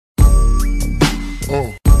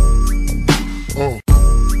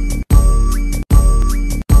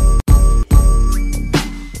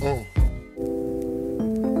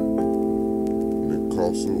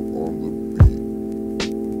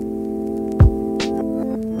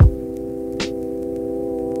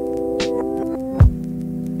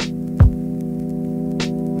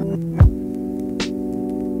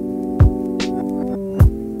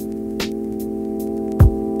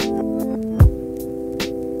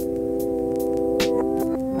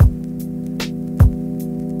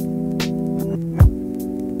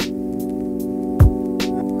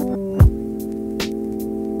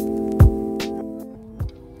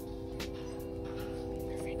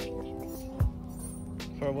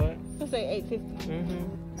For what? Let's say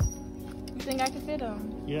 $8.50. You think I can fit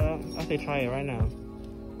them? Yeah, I say try it right now.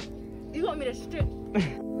 You want me to strip?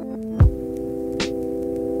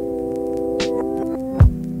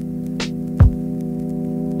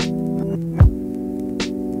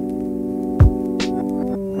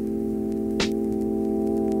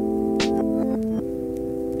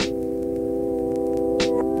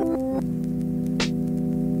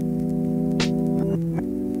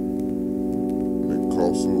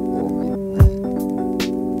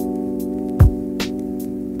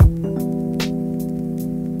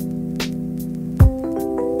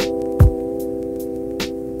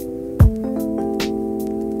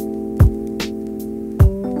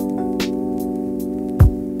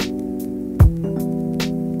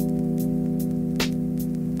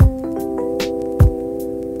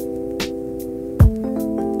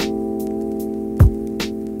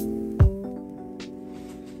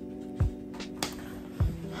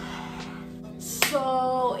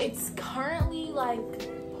 So it's currently like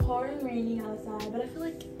pouring raining outside, but I feel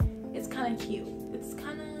like it's kind of cute. It's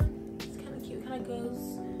kind of cute. Kind of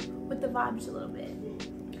goes with the vibes a little bit.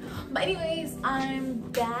 But anyways, I'm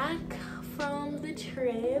back from the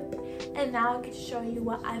trip, and now I get to show you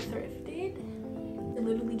what I thrifted. I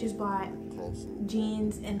literally just bought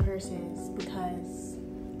jeans and purses because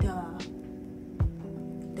duh.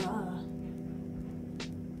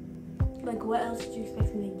 Like, what else did you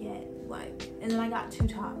expect me to get? Like, and then I got 2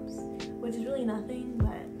 tops, which is really nothing,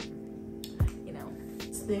 but you know,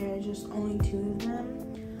 there are just only 2 of them.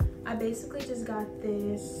 I basically just got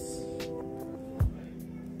this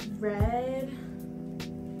red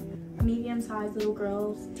medium-sized little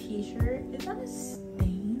girl's t-shirt. Is that a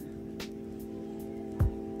stain?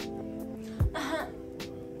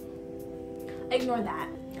 Ignore that.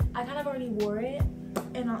 I kind of already wore it,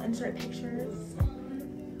 and I'll insert pictures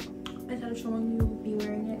instead of showing you me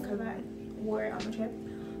wearing it because I wore it on the trip.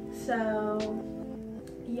 So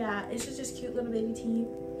yeah, it's just this cute little baby tee.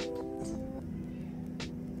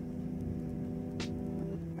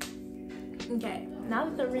 Okay, now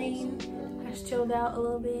that the rain has chilled out a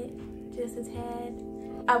little bit, just a tad,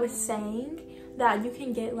 I was saying that you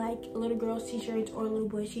can get like little girls t-shirts or little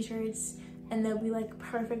boys t-shirts, and they'll be like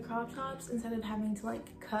perfect crop tops instead of having to like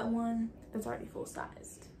cut one that's already full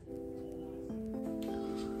sized.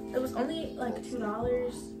 It was only like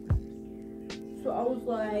 $2, so I was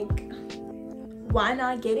like, why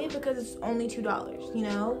not get it? Because it's only $2, you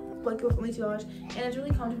know? Like, it was only $2, and it's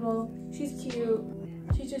really comfortable. She's cute.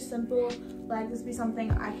 She's just simple. Like, this would be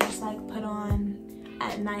something I could just like put on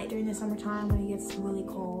at night during the summertime when it gets really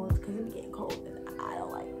cold, because it be getting cold, and I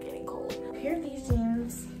don't like getting cold. Here are these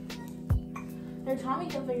jeans. They're Tommy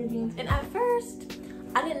Hilfiger jeans, and at first,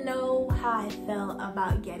 I didn't know how I felt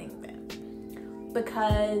about getting them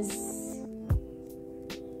because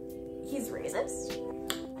he's racist.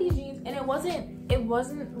 These jeans, and it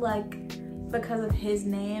wasn't like because of his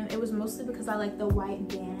name. It was mostly because I like the white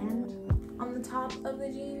band on the top of the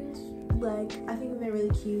jeans. Like, I think they're really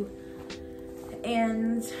cute,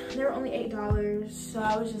 and they were only $8, so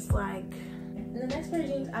I was just like. And the next pair of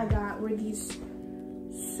jeans I got were these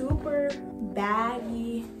super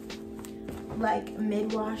baggy, like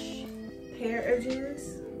mid-wash pair of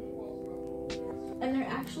jeans, and they're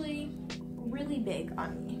actually really big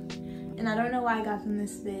on me. And I don't know why I got them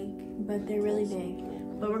this big, but they're really big.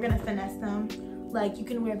 But we're gonna finesse them. Like, you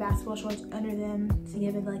can wear basketball shorts under them to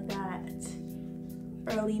give it like that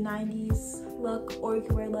early 90s look, or you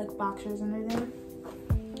can wear like boxers under them.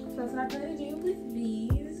 So that's what I plan to do with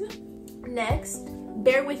these. Next,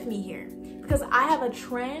 bear with me here, because I have a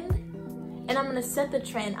trend and I'm gonna set the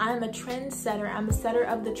trend. I am a trend setter. I'm a setter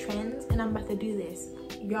of the trends, and I'm about to do this.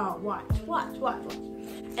 Y'all watch.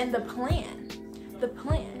 And the plan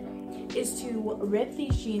is to rip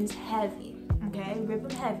these jeans heavy, okay? Rip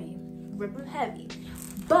them heavy.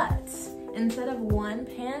 But instead of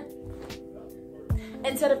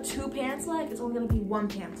two pants leg, it's only gonna be 1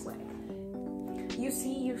 pants leg. You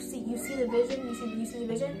see the vision? You see the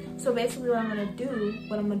vision? So basically what I'm gonna do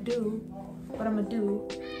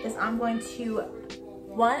is I'm going to,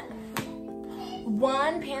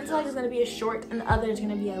 one pants leg is gonna be a short and the other is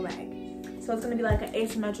gonna be a leg. So it's gonna be like an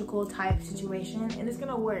asymmetrical type situation, and it's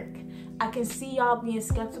gonna work. I can see y'all being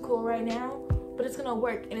skeptical right now, but it's gonna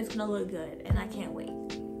work and it's gonna look good, and I can't wait.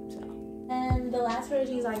 So, and the last pair of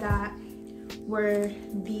jeans I got were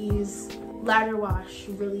these ladder wash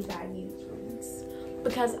really baggy jeans,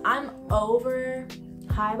 because I'm over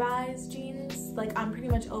high-rise jeans. Like, I'm pretty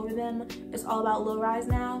much over them. It's all about low-rise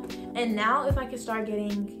now. And now if I could start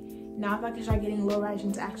getting low-rise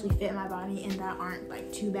jeans to actually fit my body and that aren't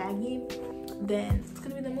like too baggy, then it's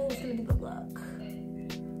gonna be the move. It's gonna be the look.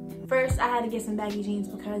 First, I had to get some baggy jeans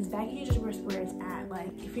because baggy jeans is where it's at. Like,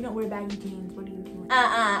 if you don't wear baggy jeans, what are you doing?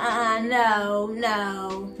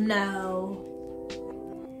 No.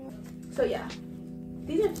 So yeah,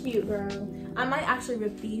 these are cute, girl. I might actually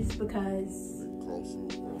rip these because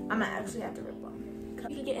I might actually have to rip them.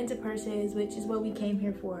 We can get into purses, which is what we came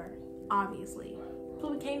here for, obviously. That's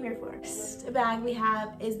what we came here for. The bag we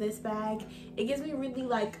have is this bag. It gives me really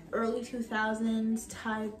like early 2000s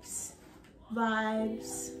types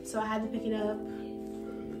vibes, so I had to pick it up.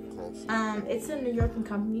 It's a New York &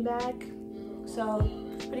 Company bag, so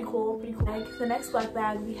pretty cool. The next black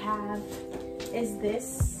bag we have is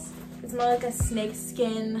this. It's more like a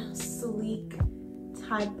snakeskin sleek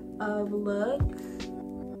type of look.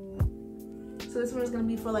 So this one is gonna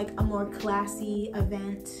be for like a more classy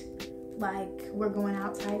event, like we're going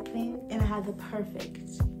out type thing, and I had the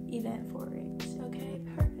perfect event for it. Okay,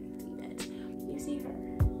 perfect event. You see her.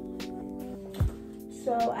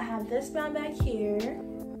 So I have this brown bag here,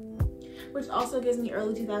 which also gives me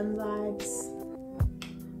early 2000s vibes.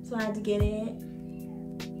 So I had to get it.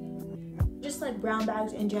 Just like brown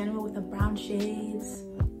bags in general with the brown shades.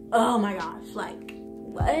 Oh my gosh, like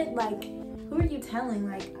what? Like who are you telling?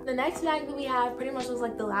 Like the next bag that we have pretty much looks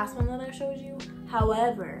like the last one that I showed you.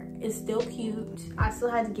 However, it's still cute. I still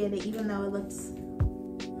had to get it even though it looks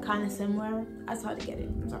kind of similar. I still had to get it,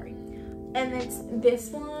 I'm sorry. And it's this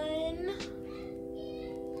one.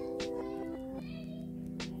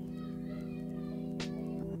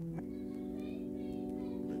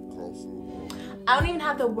 I don't even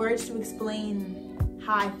have the words to explain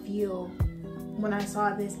how I feel when I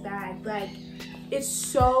saw this bag. Like, it's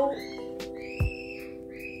so...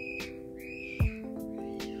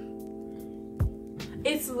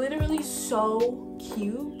 It's literally so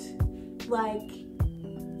cute. Like,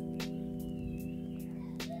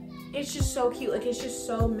 it's just so cute. Like, it's just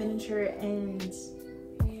so miniature and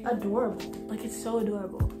adorable. Like, it's so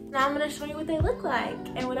adorable. Now I'm gonna show you what they look like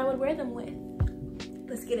and what I would wear them with.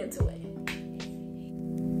 Let's get into it.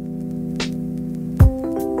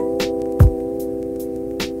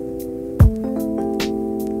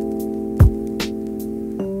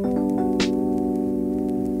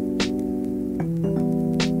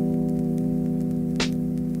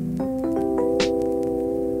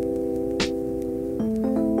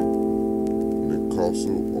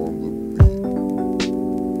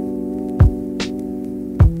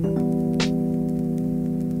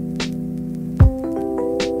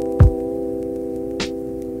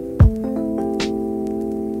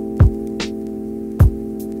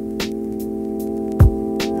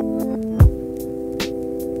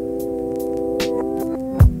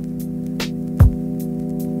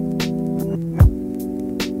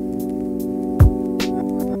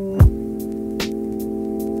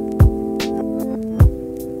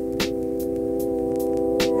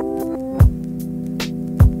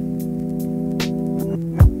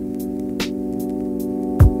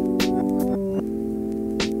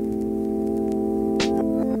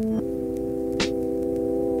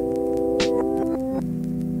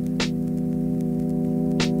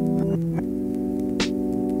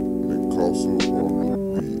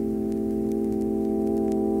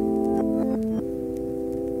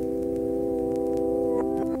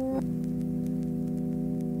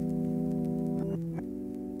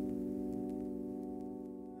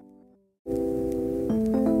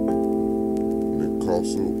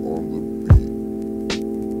 Soooo on the